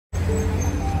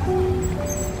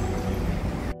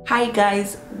Hi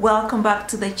guys, welcome back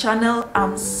to the channel.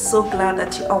 I'm so glad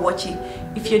that you are watching.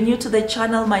 If you're new to the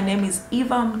channel, my name is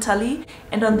Eva Mtali,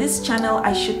 and on this channel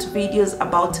I shoot videos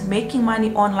about making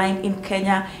money online in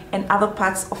Kenya and other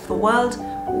parts of the world,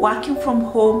 working from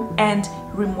home and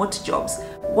remote jobs.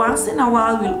 Once in a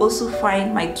while we'll also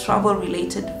find my travel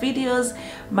related videos,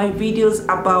 my videos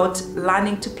about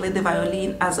learning to play the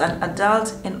violin as an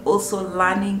adult, and also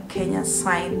learning Kenyan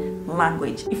Sign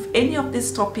Language. If any of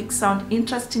these topics sound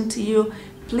interesting to you,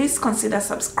 please consider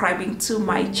subscribing to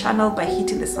my channel by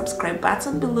hitting the subscribe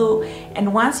button below,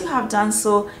 and once you have done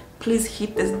so, please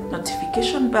hit the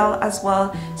notification bell as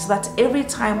well, so that every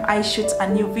time I shoot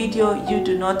a new video you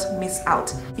do not miss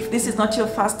out. If this is not your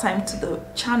first time to the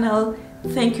channel,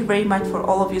 thank you very much for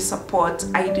all of your support.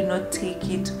 I do not take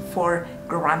it for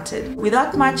granted.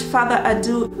 Without much further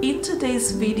ado, in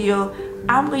today's video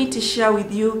I'm going to share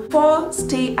with you 4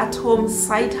 stay-at-home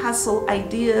side hustle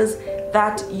ideas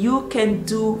that you can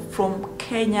do from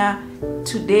Kenya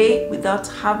today without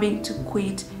having to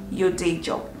quit your day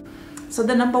job. So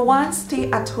the number 1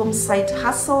 stay-at-home side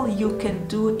hustle you can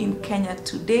do in Kenya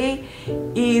today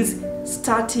is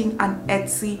starting an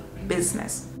Etsy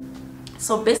business.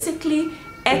 So basically,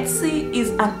 Etsy is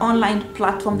an online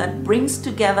platform that brings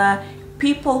together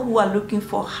people who are looking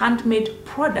for handmade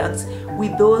products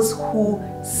with those who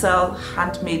sell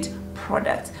handmade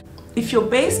products. If you're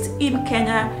based in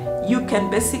Kenya, you can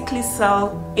basically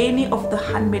sell any of the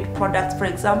handmade products. For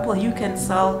example, you can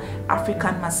sell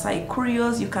African Maasai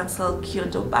curios, you can sell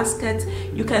kiondo baskets,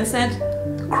 you can sell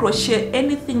crochet,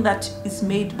 anything that is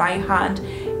made by hand,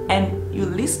 and you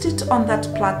list it on that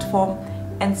platform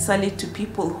and sell it to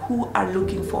people who are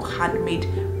looking for handmade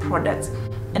products.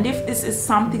 And if this is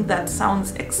something that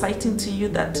sounds exciting to you,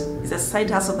 that is a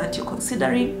side hustle that you're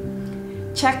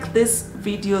considering, check these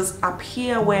videos up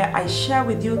here where I share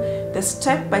with you the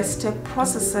step-by-step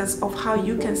processes of how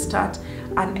you can start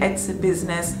an Etsy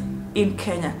business in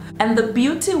Kenya. And the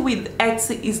beauty with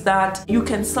Etsy is that you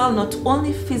can sell not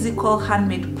only physical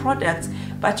handmade products,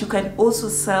 but you can also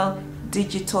sell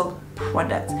digital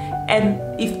products.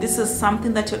 And if this is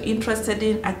something that you're interested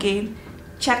in, again,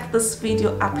 check this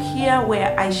video up here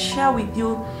where I share with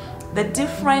you the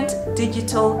different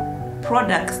digital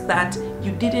products that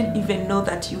you didn't even know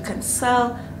that you can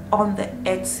sell on the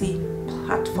Etsy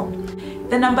platform.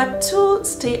 The number 2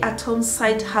 stay-at-home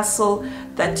side hustle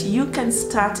that you can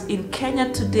start in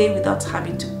Kenya today without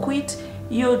having to quit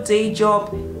your day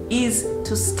job is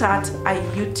to start a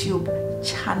YouTube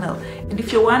channel. And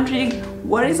if you're wondering,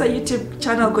 what is a YouTube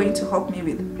channel going to help me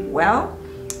with? Well,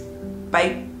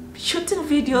 by shooting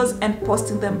videos and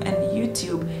posting them on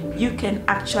YouTube, you can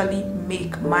actually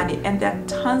make money, and there are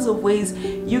tons of ways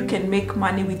you can make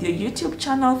money with your YouTube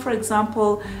channel. For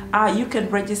example, you can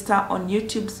register on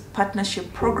YouTube's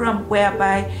partnership program,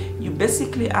 whereby you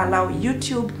basically allow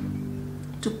YouTube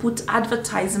to put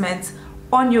advertisements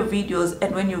on your videos,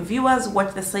 and when your viewers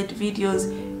watch the site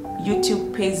videos,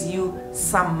 YouTube pays you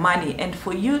some money. And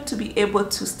for you to be able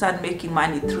to start making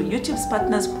money through YouTube's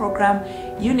partners program,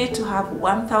 you need to have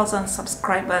 1,000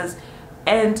 subscribers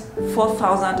and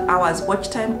 4,000 hours watch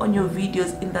time on your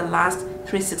videos in the last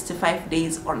 365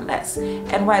 days or less.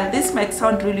 And while this might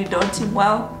sound really daunting,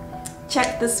 well,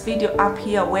 check this video up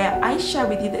here where I share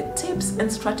with you the tips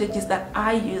and strategies that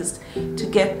I used to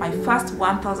get my first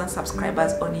 1,000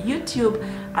 subscribers on YouTube,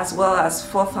 as well as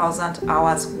 4,000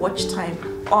 hours watch time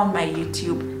on my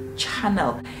YouTube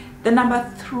channel. The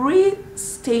number 3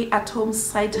 stay-at-home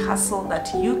side hustle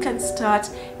that you can start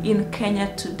in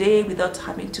Kenya today without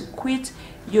having to quit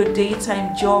your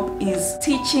daytime job is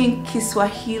teaching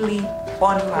Kiswahili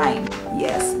online.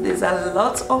 Yes, there's a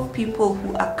lot of people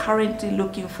who are currently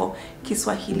looking for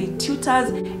Kiswahili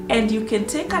tutors, and you can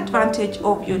take advantage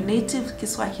of your native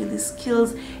Kiswahili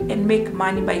skills and make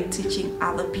money by teaching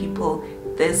other people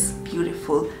this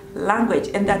beautiful language.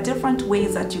 And there are different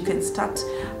ways that you can start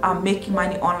making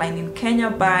money online in Kenya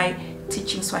by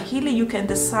teaching Swahili. You can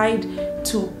decide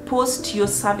to post your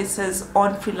services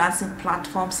on freelancing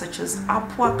platforms such as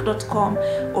Upwork.com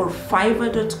or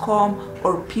Fiverr.com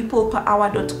or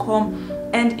peopleperhour.com.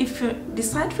 And if you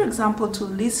decide, for example, to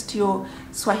list your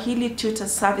Swahili tutor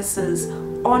services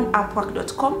on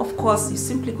Upwork.com, of course, you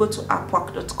simply go to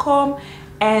Upwork.com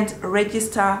and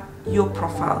register your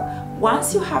profile.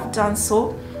 Once you have done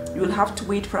so, you will have to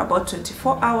wait for about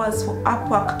 24 hours for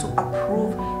Upwork to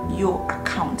approve your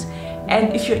account.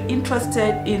 And if you're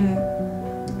interested in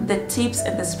the tips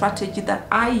and the strategy that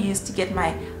I use to get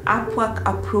my Upwork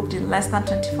approved in less than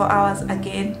 24 hours,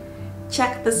 again,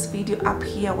 check this video up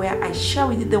here where I share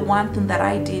with you the one thing that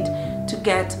I did to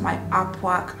get my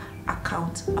Upwork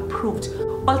account approved.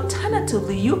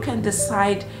 Alternatively, you can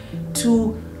decide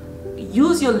to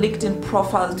use your LinkedIn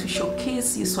profile to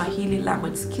showcase your Swahili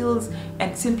language skills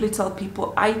and simply tell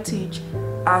people, I teach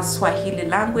Swahili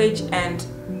language, and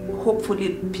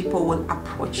hopefully people will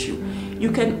approach you. You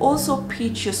can also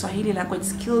pitch your Swahili language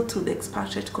skill to the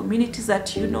expatriate communities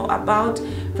that you know about.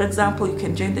 For example, you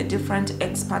can join the different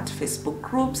expat Facebook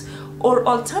groups, or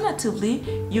alternatively,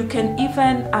 you can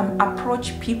even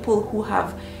approach people who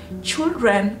have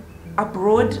children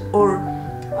abroad or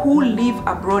who live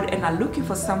abroad and are looking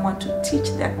for someone to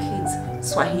teach their kids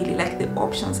Swahili. Like, the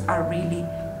options are really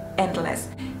endless.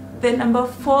 The number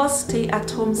 4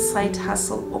 stay-at-home side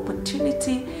hustle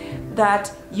opportunity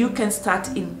that you can start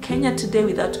in Kenya today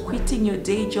without quitting your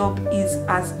day job is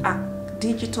as a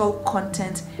digital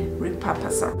content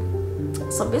repurposer.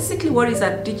 So basically, what is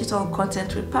a digital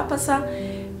content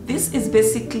repurposer? This is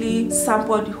basically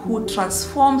somebody who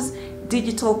transforms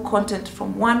digital content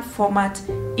from one format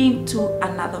into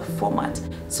another format.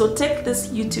 So take this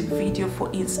YouTube video for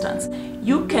instance.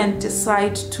 You can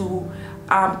decide to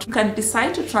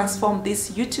transform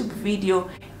this YouTube video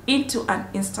into an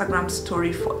Instagram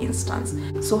story, for instance.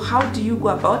 So how do you go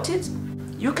about it?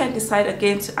 You can decide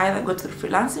again to either go to the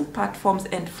freelancing platforms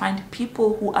and find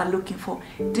people who are looking for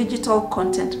digital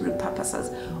content repurposers.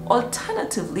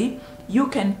 Alternatively, you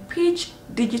can pitch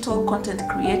digital content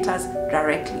creators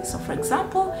directly. So for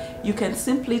example, you can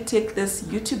simply take this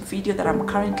YouTube video that I'm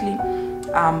currently,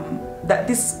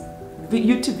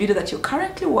 YouTube video that you're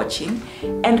currently watching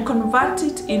and convert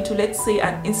it into, let's say,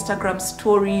 an Instagram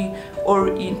story or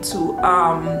into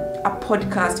a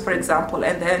podcast, for example,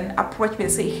 and then approach me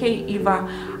and say, hey Eva,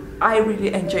 I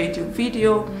really enjoyed your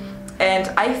video and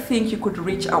I think you could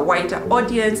reach a wider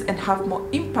audience and have more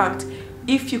impact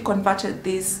if you converted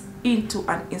this into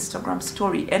an Instagram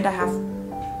story, and I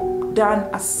have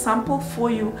done a sample for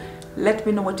you. Let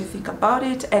me know what you think about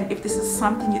it, and if this is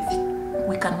something you think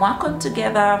we can work on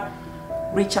together,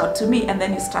 reach out to me, and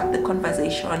then you start the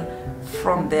conversation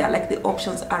from there. Like, the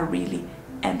options are really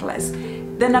endless.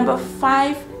 The number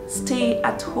 5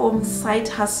 stay-at-home side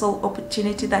hustle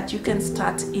opportunity that you can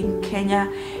start in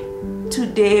Kenya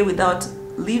today without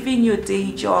leaving your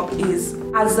day job is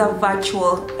as a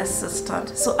virtual assistant.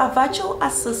 So a virtual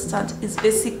assistant is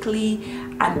basically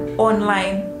an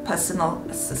online personal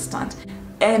assistant,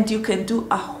 and you can do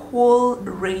a whole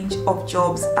range of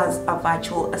jobs as a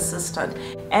virtual assistant.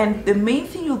 And the main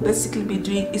thing you'll basically be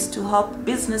doing is to help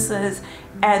businesses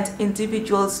and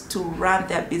individuals to run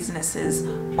their businesses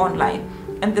online.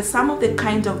 And some of the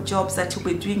kind of jobs that you'll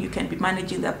be doing, you can be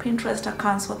managing their Pinterest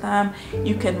accounts for them,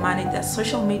 you can manage their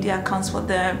social media accounts for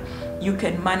them, you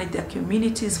can manage their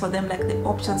communities for them. Like, the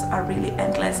options are really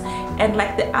endless. And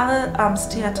like the other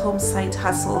stay-at-home side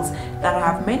hustles that I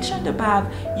have mentioned above,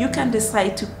 you can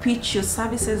decide to pitch your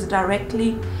services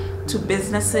directly to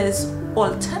businesses.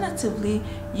 Alternatively,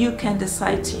 you can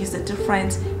decide to use the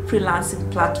different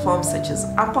freelancing platforms such as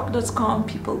Upwork.com,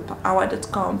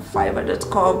 peopleperhour.com,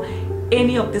 Fiverr.com,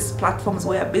 any of these platforms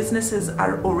where businesses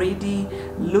are already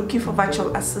looking for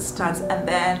virtual assistants, and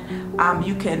then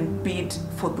you can bid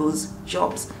for those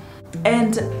jobs.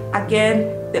 And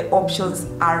again, the options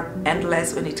are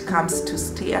endless when it comes to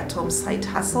stay-at-home side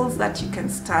hustles that you can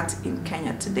start in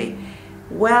Kenya today.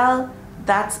 Well,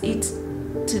 that's it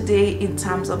today in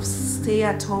terms of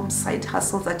stay-at-home side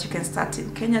hustles that you can start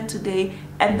in Kenya today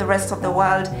and the rest of the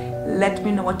world. Let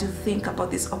me know what you think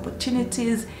about these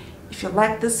opportunities. If you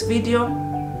like this video,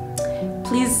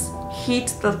 please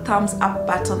hit the thumbs up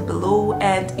button below,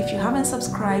 and if you haven't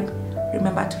subscribed,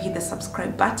 remember to hit the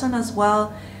subscribe button as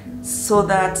well, so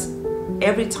that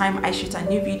every time I shoot a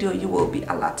new video you will be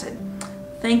alerted.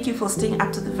 Thank you for staying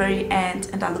up to the very end,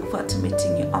 and I look forward to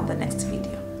meeting you on the next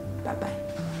video. Bye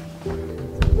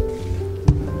bye.